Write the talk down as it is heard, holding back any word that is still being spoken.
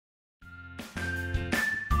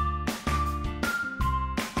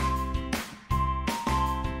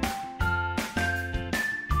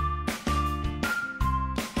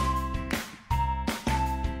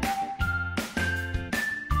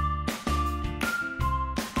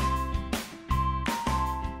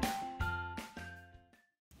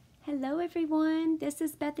Hello everyone, this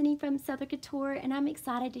is Bethany from Southern Couture, and I'm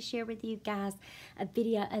excited to share with you guys a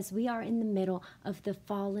video as we are in the middle of the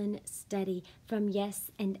Fallen study from Yes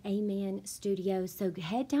and Amen Studios. So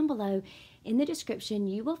head down below in the description,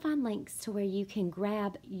 you will find links to where you can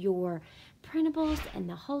grab your printables and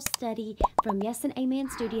the whole study from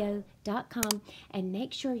yesandamenstudio.com, and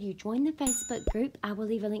make sure you join the Facebook group. I will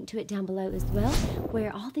leave a link to it down below as well,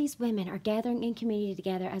 where all these women are gathering in community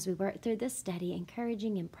together as we work through this study,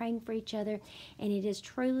 encouraging and praying for each other, and it is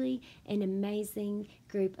truly an amazing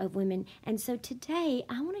group of women. And so today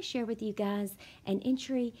I want to share with you guys an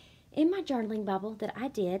entry in my journaling Bible that I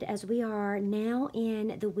did, as we are now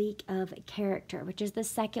in the week of character, which is the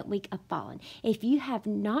second week of Fallen. If you have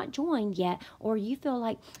not joined yet, or you feel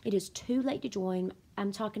like it is too late to join,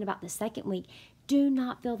 I'm talking about the second week, do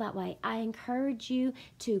not feel that way. I encourage you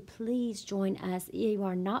to please join us. You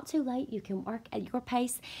are not too late. You can work at your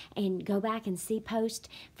pace and go back and see posts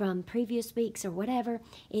from previous weeks or whatever.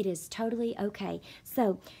 It is totally okay.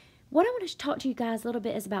 So what I want to talk to you guys a little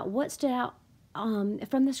bit is about what stood out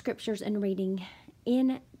from the scriptures and reading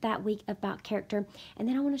in that week about character. And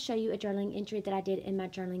then I want to show you a journaling entry that I did in my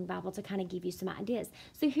journaling Bible to kind of give you some ideas.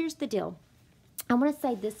 So here's the deal. I want to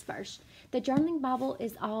say this first. The journaling Bible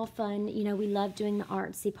is all fun. You know, we love doing the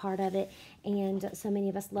artsy part of it, and so many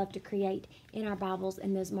of us love to create in our Bibles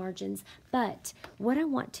in those margins. But what I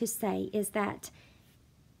want to say is that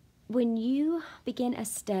when you begin a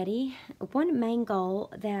study, one main goal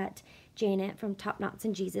that Janet from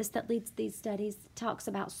TopKnots&Jesus, that leads these studies, talks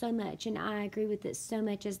about so much, and I agree with this so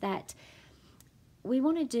much, is that we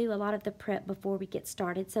want to do a lot of the prep before we get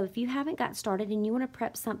started. So if you haven't got started and you want to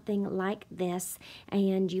prep something like this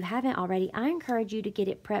and you haven't already, I encourage you to get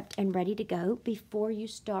it prepped and ready to go before you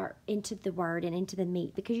start into the Word and into the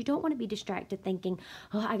meat, because you don't want to be distracted thinking,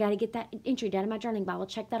 oh, I got to get that entry done in my journaling Bible,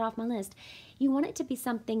 check that off my list. You want it to be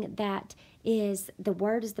something that is, the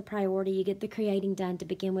Word is the priority. You get the creating done to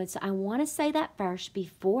begin with. So I want to say that first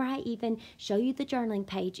before I even show you the journaling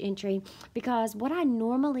page entry, because what I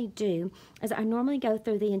normally do is I normally go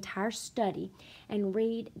through the entire study and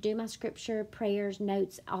read, do my scripture, prayers,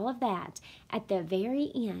 notes, all of that. At the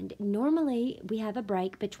very end, normally we have a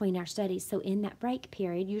break between our studies. So in that break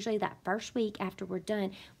period, usually that first week after we're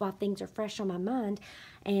done, while things are fresh on my mind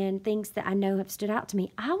and things that I know have stood out to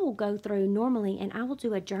me, I will go through normally and I will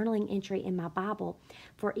do a journaling entry in my Bible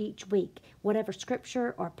for each week, whatever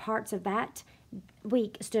scripture or parts of that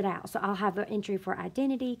week stood out. So I'll have an entry for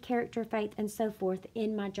identity, character, faith, and so forth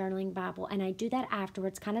in my journaling Bible, and I do that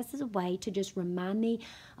afterwards, kind of as a way to just remind me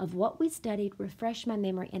of what we studied, refresh my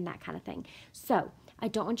memory, and that kind of thing. So I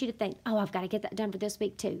don't want you to think, oh, I've got to get that done for this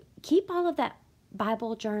week too. Keep all of that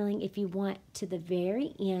Bible journaling, if you want, to the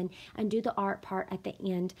very end, and do the art part at the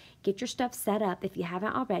end. Get your stuff set up if you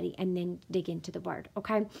haven't already, and then dig into the Word,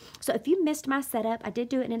 okay? So if you missed my setup, I did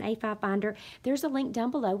do it in an A5 binder. There's a link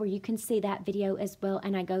down below where you can see that video as well,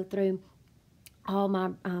 and I go through all my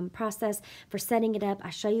process for setting it up. I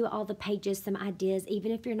show you all the pages, some ideas.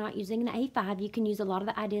 Even if you're not using an A5, you can use a lot of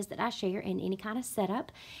the ideas that I share in any kind of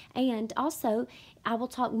setup. And also, I will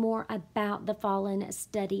talk more about the Fallen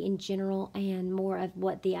study in general and more of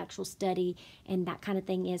what the actual study and that kind of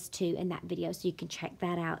thing is too in that video. So you can check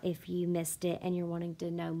that out if you missed it and you're wanting to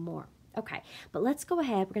know more. Okay, but let's go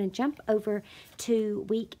ahead. We're going to jump over to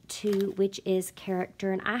week 2, which is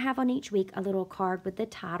character. And I have on each week a little card with the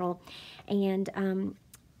title. And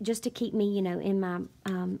just to keep me, you know, in my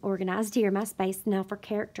organized here, my space. Now for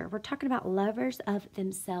character, we're talking about lovers of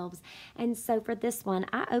themselves. And so for this one,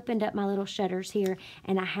 I opened up my little shutters here,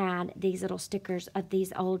 and I had these little stickers of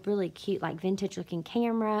these old, really cute, like vintage looking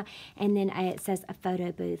camera. And then it says a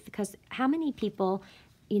photo booth, because how many people,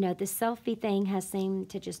 you know, the selfie thing has seemed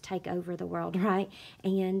to just take over the world, right?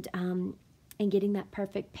 And getting that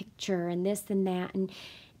perfect picture and this and that,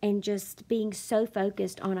 and just being so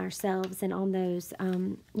focused on ourselves and on those,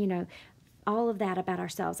 you know, all of that about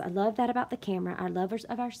ourselves. I love that about the camera, our lovers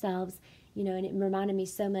of ourselves, you know, and it reminded me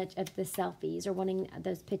so much of the selfies or wanting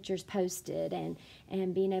those pictures posted and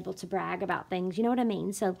being able to brag about things, you know what I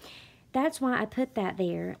mean? So that's why I put that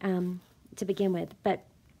there to begin with. But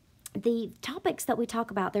the topics that we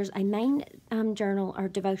talk about, there's a main journal or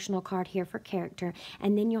devotional card here for character,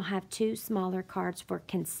 and then you'll have 2 smaller cards for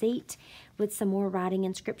conceit with some more writing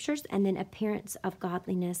and scriptures, and then appearance of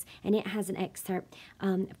godliness, and it has an excerpt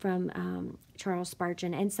from Charles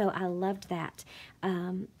Spurgeon. And so I loved that,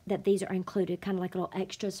 that these are included, kind of like little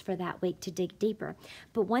extras for that week to dig deeper.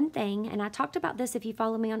 But one thing, and I talked about this if you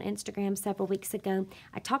follow me on Instagram several weeks ago,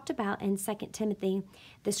 I talked about in 2 Timothy,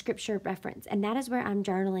 the scripture reference, and that is where I'm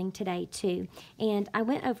journaling today too. And I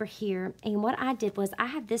went over here, and what I did was I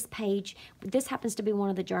have this page. This happens to be one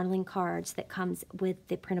of the journaling cards that comes with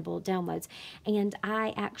the printable downloads. And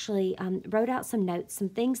I actually wrote out some notes, some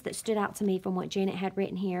things that stood out to me from what Janet had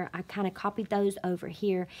written here. I kind of copied those over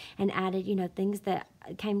here and added, things that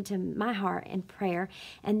came to my heart in prayer.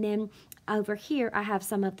 And then over here, I have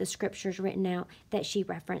some of the scriptures written out that she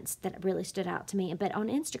referenced that really stood out to me. But on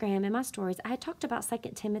Instagram, in my stories, I had talked about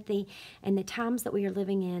 2 Timothy and the times that we are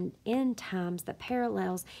living in times, the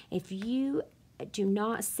parallels. If you do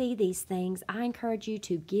not see these things, I encourage you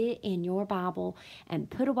to get in your Bible and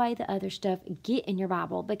put away the other stuff. Get in your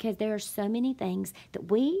Bible, because there are so many things that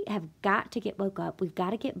we have got to get woke up. We've got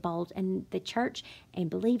to get bold, and the church and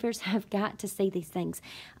believers have got to see these things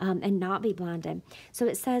and not be blinded. So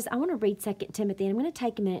it says, I want to read 2 Timothy, and I'm going to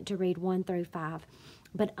take a minute to read 1 through 5.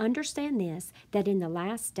 But understand this, that in the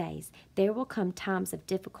last days there will come times of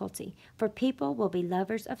difficulty, for people will be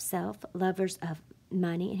lovers of self, lovers of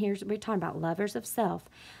money, and here's we're talking about lovers of self,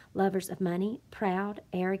 lovers of money, proud,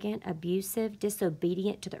 arrogant, abusive,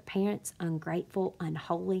 disobedient to their parents, ungrateful,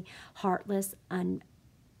 unholy, heartless,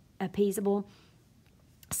 unappeasable,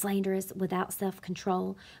 slanderous, without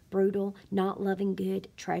self-control, brutal, not loving good,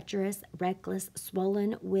 treacherous, reckless,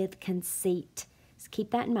 swollen with conceit. So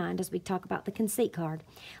keep that in mind as we talk about the conceit card.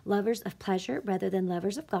 Lovers of pleasure rather than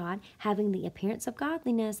lovers of God, having the appearance of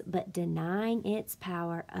godliness but denying its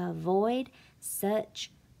power. Avoid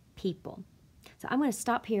such people. So I'm going to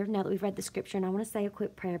stop here now that we've read the scripture, and I want to say a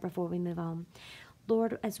quick prayer before we move on.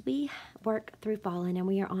 Lord, as we work through fallen and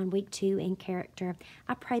we are on week 2 in character,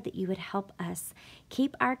 I pray that you would help us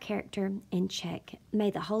keep our character in check.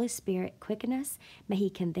 May the Holy Spirit quicken us. May he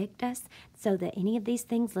convict us so that any of these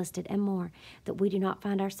things listed and more, that we do not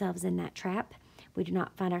find ourselves in that trap. We do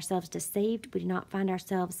not find ourselves deceived. We do not find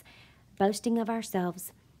ourselves boasting of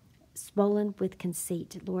ourselves, swollen with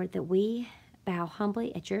conceit. Lord, that we bow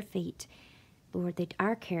humbly at your feet. Lord, that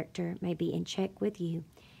our character may be in check with you.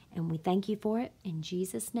 And we thank you for it. In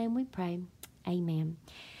Jesus' name we pray. Amen.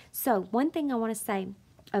 So one thing I want to say,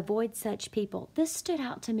 avoid such people. This stood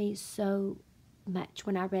out to me so much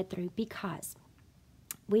when I read through, because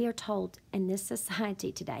we are told in this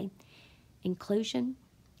society today, inclusion,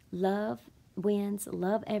 love wins,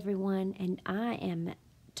 love everyone. And I am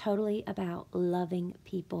totally about loving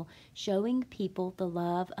people, showing people the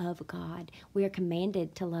love of God. We are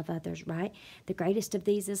commanded to love others, right? The greatest of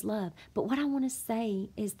these is love. But what I want to say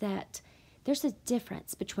is that there's a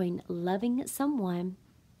difference between loving someone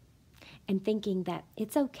and thinking that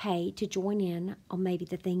it's okay to join in on maybe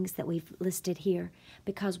the things that we've listed here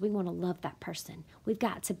because we want to love that person. We've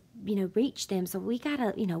got to, reach them. So we got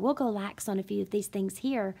to, we'll go lax on a few of these things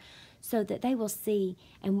here so that they will see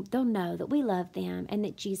and they'll know that we love them and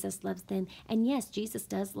that Jesus loves them. And yes, Jesus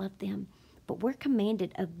does love them, but we're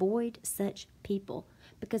commanded to avoid such people,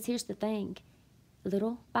 because here's the thing.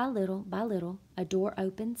 Little by little by little, a door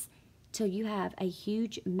opens till you have a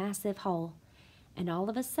huge, massive hole. And all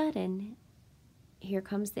of a sudden, here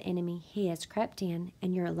comes the enemy. He has crept in,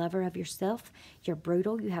 and you're a lover of yourself. You're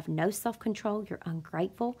brutal. You have no self-control. You're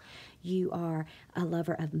ungrateful. You are a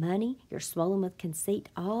lover of money. You're swollen with conceit.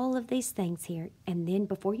 All of these things here. And then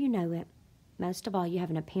before you know it, most of all, you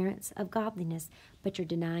have an appearance of godliness, but you're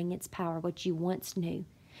denying its power, what you once knew.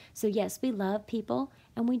 So yes, we love people,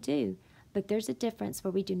 and we do. But there's a difference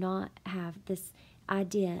where we do not have this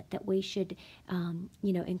idea that we should,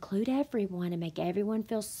 include everyone and make everyone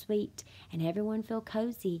feel sweet and everyone feel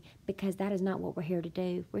cozy, because that is not what we're here to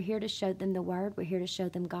do. We're here to show them the Word. We're here to show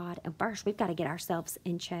them God. And first, we've got to get ourselves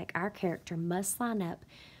in check. Our character must line up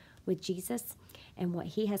with Jesus and what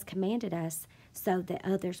he has commanded us so that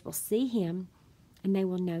others will see him and they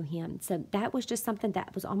will know him. So that was just something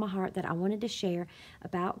that was on my heart that I wanted to share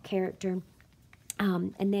about character.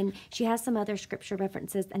 And then she has some other scripture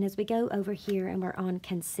references. And as we go over here and we're on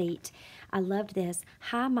conceit, I loved this.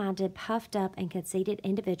 High-minded, puffed up, and conceited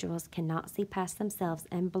individuals cannot see past themselves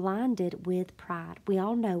and blinded with pride. We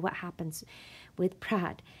all know what happens with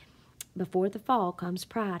pride. Before the fall comes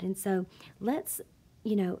pride. And so let's,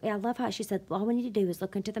 I love how she said, all we need to do is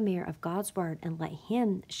look into the mirror of God's Word and let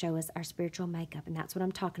him show us our spiritual makeup. And that's what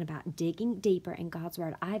I'm talking about, digging deeper in God's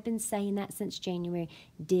Word. I've been saying that since January.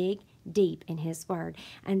 Dig deep in his Word.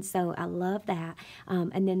 And so I love that.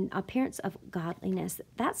 And then appearance of godliness,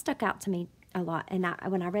 that stuck out to me a lot. And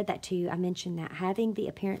when I read that to you, I mentioned that, having the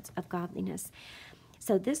appearance of godliness.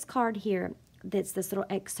 So this card here, that's this little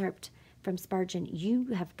excerpt from Spurgeon. You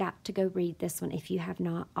have got to go read this one if you have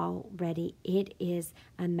not already. It is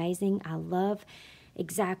amazing. I love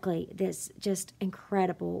exactly this, just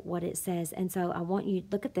incredible what it says. And so I want you to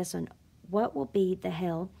look at this one. What will be the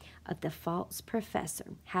hell of the false professor,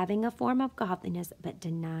 having a form of godliness but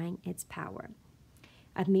denying its power?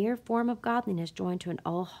 A mere form of godliness joined to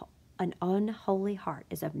an unholy heart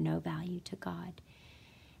is of no value to God.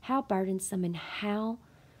 How burdensome and how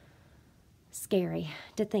scary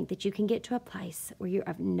to think that you can get to a place where you're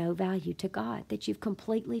of no value to God, that you've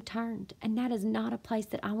completely turned. And that is not a place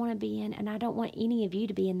that I want to be in, and I don't want any of you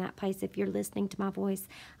to be in that place. If you're listening to my voice,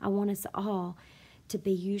 I want us all to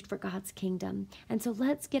be used for God's kingdom. And so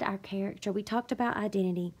let's get our character. We talked about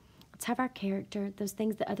identity. Let's have our character, those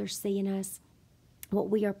things that others see in us, what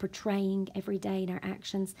we are portraying every day in our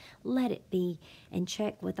actions. Let it be in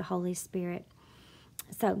check with the Holy Spirit.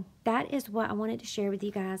 So that is what I wanted to share with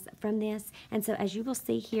you guys from this. And so as you will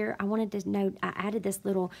see here, I wanted to note, I added this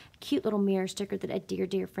little cute little mirror sticker that a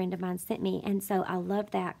dear friend of mine sent me. And so I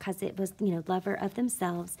love that because it was, lover of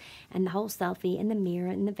themselves and the whole selfie and the mirror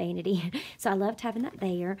and the vanity. So I loved having that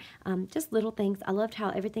there. Just little things. I loved how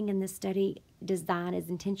everything in this study design is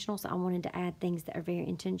intentional, so I wanted to add things that are very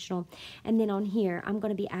intentional. And then on here, I'm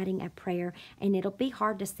going to be adding a prayer, and it'll be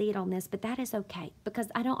hard to see it on this, but that is okay, because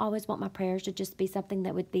I don't always want my prayers to just be something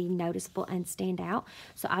that would be noticeable and stand out.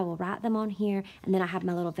 So I will write them on here, and then I have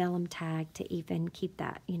my little vellum tag to even keep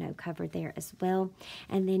that, covered there as well.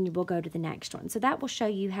 And then we'll go to the next one. So that will show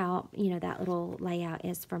you how, that little layout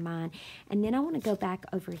is for mine. And then I want to go back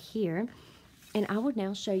over here, and I will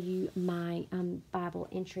now show you my Bible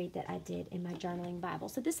entry that I did in my journaling Bible.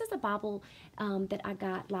 So this is a Bible that I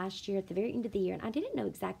got last year at the very end of the year, and I didn't know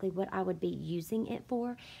exactly what I would be using it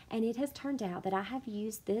for. And it has turned out that I have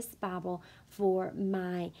used this Bible for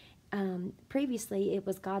my, previously it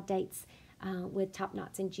was God Dates with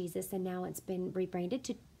TopKnots&Jesus, and now it's been rebranded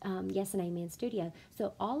to Yes and Amen Studio.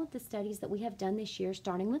 So all of the studies that we have done this year,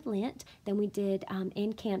 starting with Lent, then we did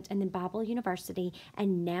Encamped, and then Bible University,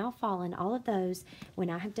 and now Fallen, all of those, when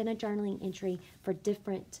I have done a journaling entry for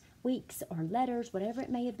different weeks or letters, whatever it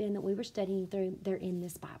may have been that we were studying through, they're in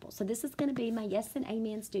this Bible. So this is going to be my Yes and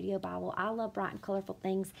Amen Studio Bible. I love bright and colorful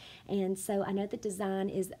things, and so I know the design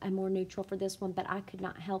is a more neutral for this one, but I could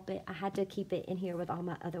not help it. I had to keep it in here with all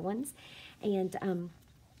my other ones, and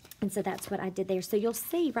so that's what I did there. So you'll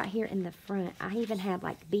see right here in the front, I even have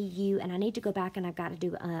like BU, and I need to go back and I've got to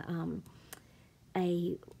do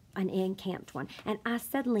an Encamped one. And I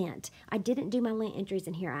said Lent. I didn't do my Lent entries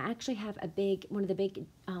in here. I actually have one of the big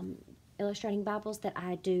illustrating Bibles that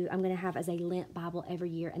I do. I'm going to have as a Lent Bible every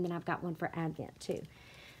year, and then I've got one for Advent too.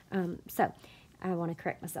 So I want to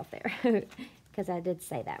correct myself there because I did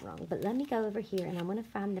say that wrong. But let me go over here, and I'm going to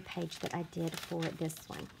find the page that I did for this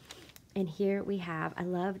one. And here we have, I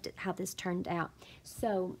loved how this turned out.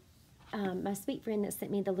 So my sweet friend that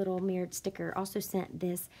sent me the little mirrored sticker also sent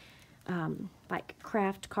this like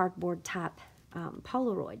craft cardboard type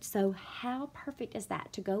Polaroid. So how perfect is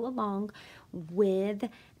that to go along with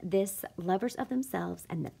this lovers of themselves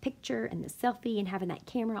and the picture and the selfie and having that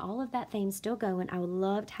camera, all of that thing still going. I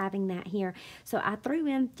loved having that here. So I threw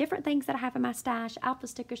in different things that I have in my stash, alpha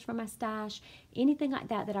stickers from my stash, anything like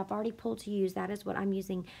that that I've already pulled to use. That is what I'm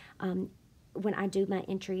using when I do my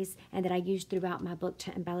entries, and that I use throughout my book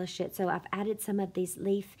to embellish it. So I've added some of these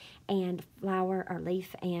leaf and flower, or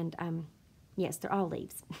leaf and, yes, they're all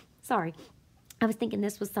leaves. Sorry. I was thinking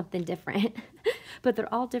this was something different, but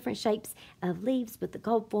they're all different shapes of leaves with the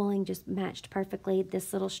gold foiling just matched perfectly.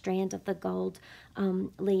 This little strand of the gold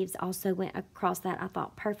leaves also went across that, I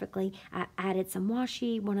thought, perfectly. I added some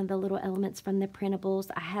washi, one of the little elements from the printables.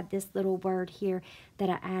 I had this little word here that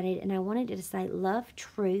I added, and I wanted it to say, love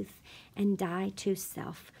truth and die to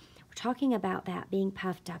self. We're talking about that being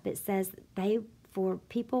puffed up. It says for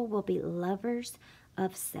people will be lovers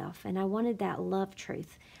of self, and I wanted that love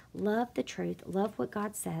truth. Love the truth, love what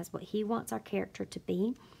God says, what He wants our character to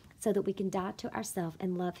be, so that we can die to ourselves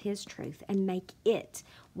and love His truth and make it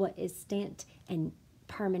what is stamped and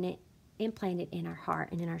permanent, implanted in our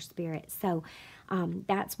heart and in our spirit. So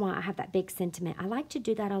that's why I have that big sentiment. I like to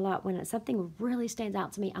do that a lot when something really stands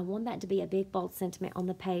out to me. I want that to be a big, bold sentiment on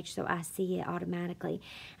the page so I see it automatically.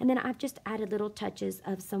 And then I've just added little touches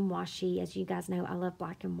of some washi. As you guys know, I love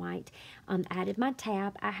black and white. Added my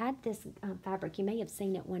tab. I had this fabric. You may have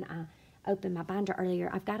seen it when I opened my binder earlier.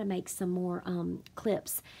 I've got to make some more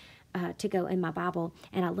clips to go in my Bible,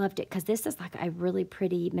 and I loved it because this is like a really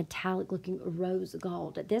pretty metallic looking rose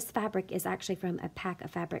gold. This fabric is actually from a pack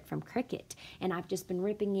of fabric from Cricut, and I've just been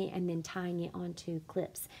ripping it and then tying it onto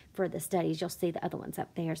clips for the studies. You'll see the other ones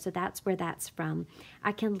up there, so that's where that's from.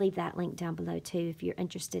 I can leave that link down below too if you're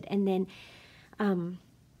interested. And then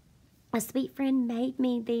a sweet friend made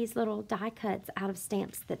me these little die cuts out of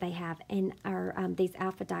stamps that they have, and are these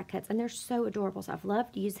alpha die cuts, and they're so adorable. So I've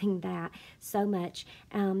loved using that so much.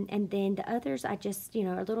 And then the others, I just,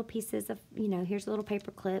 are little pieces of, here's a little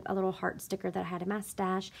paper clip, a little heart sticker that I had in my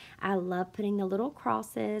stash. I love putting the little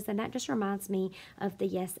crosses, and that just reminds me of the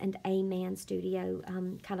Yes and Amen Studio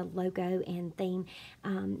kind of logo and theme.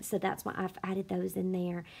 So that's why I've added those in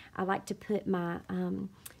there. I like to put my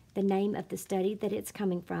the name of the study that it's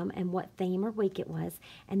coming from and what theme or week it was.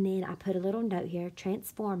 And then I put a little note here: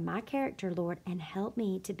 transform my character, Lord, and help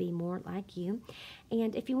me to be more like you.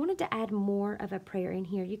 And if you wanted to add more of a prayer in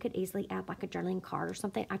here, you could easily add like a journaling card or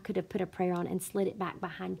something. I could have put a prayer on and slid it back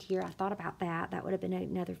behind here. I thought about that. That would have been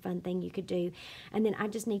another fun thing you could do. And then I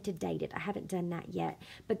just need to date it. I haven't done that yet.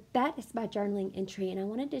 But that is my journaling entry, and I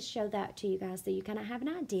wanted to show that to you guys so you kind of have an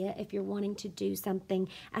idea if you're wanting to do something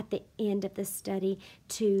at the end of the study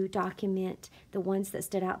to document the ones that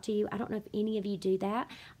stood out to you. I don't know if any of you do that,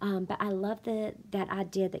 but I love that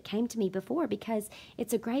idea that came to me before, because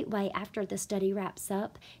it's a great way after the study wraps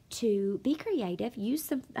up to be creative, use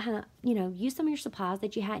some use some of your supplies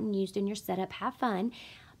that you hadn't used in your setup, have fun,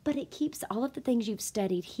 but it keeps all of the things you've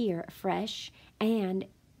studied here fresh, and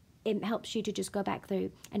it helps you to just go back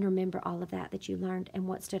through and remember all of that you learned and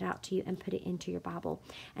what stood out to you and put it into your Bible.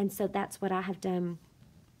 And so that's what I have done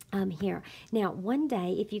here. Now, one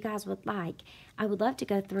day, if you guys would like, I would love to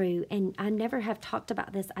go through, and I never have talked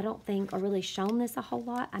about this, I don't think, or really shown this a whole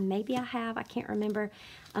lot. Maybe I have, I can't remember,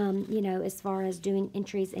 as far as doing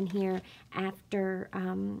entries in here after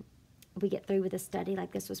we get through with a study.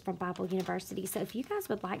 Like this was from Bible University. So if you guys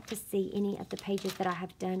would like to see any of the pages that I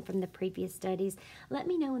have done from the previous studies, let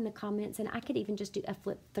me know in the comments, and I could even just do a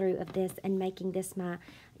flip through of this and making this my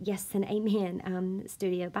Yes and Amen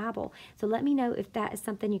Studio Bible. So let me know if that is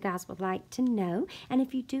something you guys would like to know. And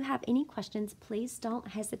if you do have any questions, please don't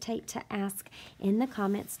hesitate to ask in the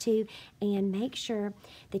comments too. And make sure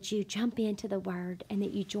that you jump into the Word and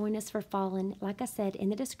that you join us for Fallen. Like I said, in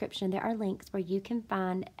the description, there are links where you can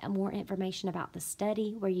find more information about the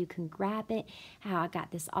study, where you can grab it, how I got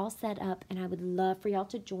this all set up. And I would love for y'all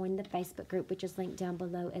to join the Facebook group, which is linked down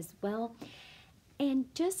below as well.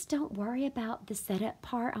 And just don't worry about the setup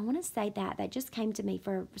part. I want to say that just came to me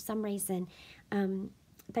for some reason.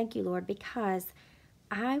 Thank you, Lord, because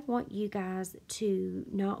I want you guys to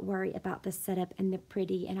not worry about the setup and the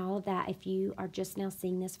pretty and all of that if you are just now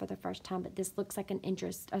seeing this for the first time, but this looks like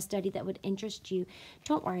a study that would interest you.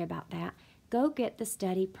 Don't worry about that. Go get the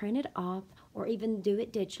study, print it off, or even do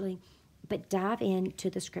it digitally, but dive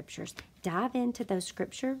into the scriptures. Dive into those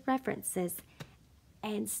scripture references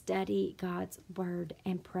and study God's Word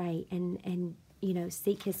and pray and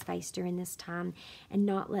seek His face during this time, and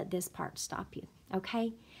not let this part stop you,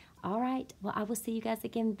 okay? All right, well, I will see you guys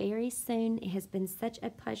again very soon. It has been such a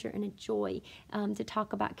pleasure and a joy to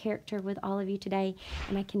talk about character with all of you today,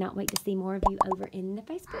 and I cannot wait to see more of you over in the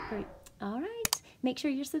Facebook group. All right, make sure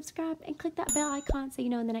you're subscribed and click that bell icon so you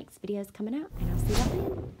know when the next video is coming out, and I'll see you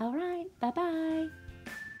then. All right.